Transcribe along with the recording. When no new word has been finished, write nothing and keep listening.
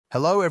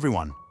Hello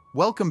everyone,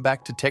 welcome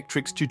back to Tech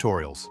Tricks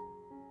Tutorials.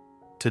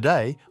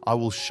 Today, I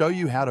will show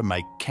you how to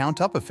make Count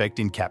Up effect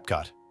in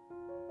CapCut.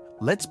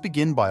 Let's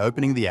begin by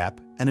opening the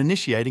app and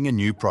initiating a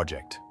new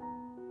project.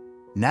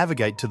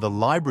 Navigate to the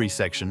Library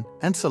section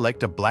and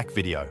select a black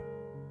video.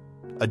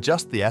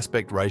 Adjust the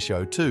aspect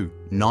ratio to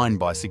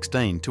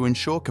 9:16 to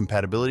ensure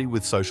compatibility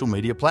with social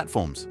media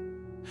platforms.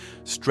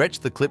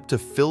 Stretch the clip to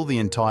fill the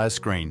entire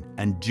screen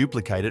and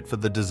duplicate it for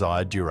the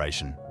desired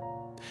duration.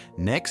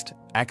 Next,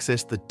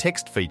 access the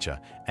text feature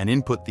and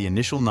input the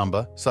initial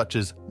number, such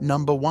as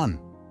number 1.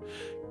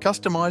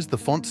 Customize the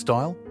font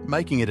style,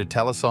 making it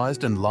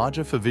italicized and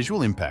larger for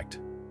visual impact.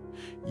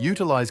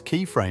 Utilize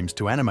keyframes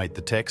to animate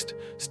the text,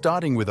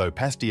 starting with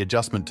opacity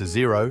adjustment to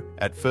 0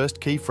 at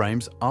first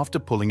keyframes after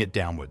pulling it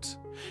downwards.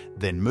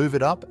 Then move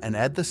it up and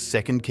add the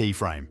second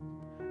keyframe.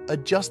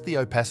 Adjust the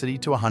opacity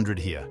to 100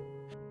 here.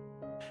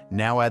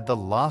 Now add the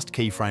last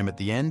keyframe at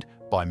the end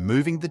by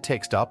moving the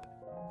text up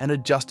and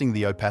adjusting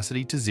the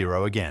opacity to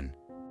 0 again.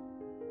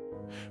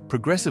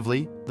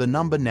 Progressively, the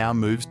number now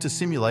moves to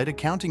simulate a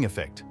counting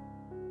effect.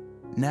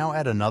 Now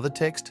add another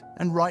text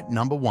and write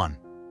number 1.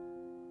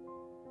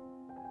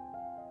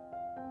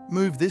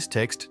 Move this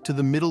text to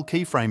the middle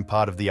keyframe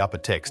part of the upper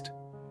text.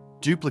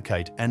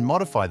 Duplicate and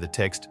modify the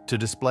text to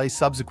display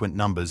subsequent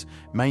numbers,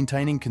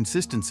 maintaining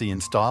consistency in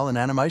style and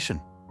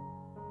animation.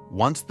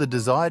 Once the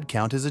desired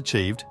count is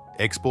achieved,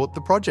 export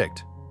the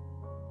project.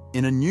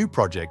 In a new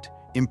project,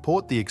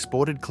 import the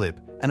exported clip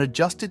and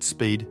adjust its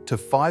speed to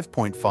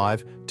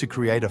 5.5 to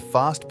create a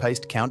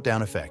fast-paced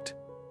countdown effect.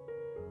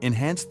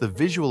 Enhance the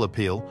visual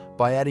appeal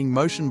by adding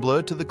motion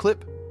blur to the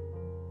clip.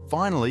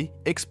 Finally,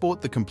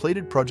 export the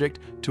completed project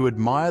to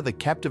admire the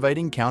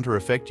captivating counter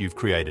effect you've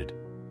created.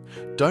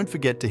 Don't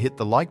forget to hit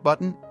the like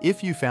button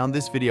if you found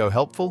this video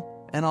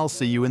helpful, and I'll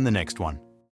see you in the next one.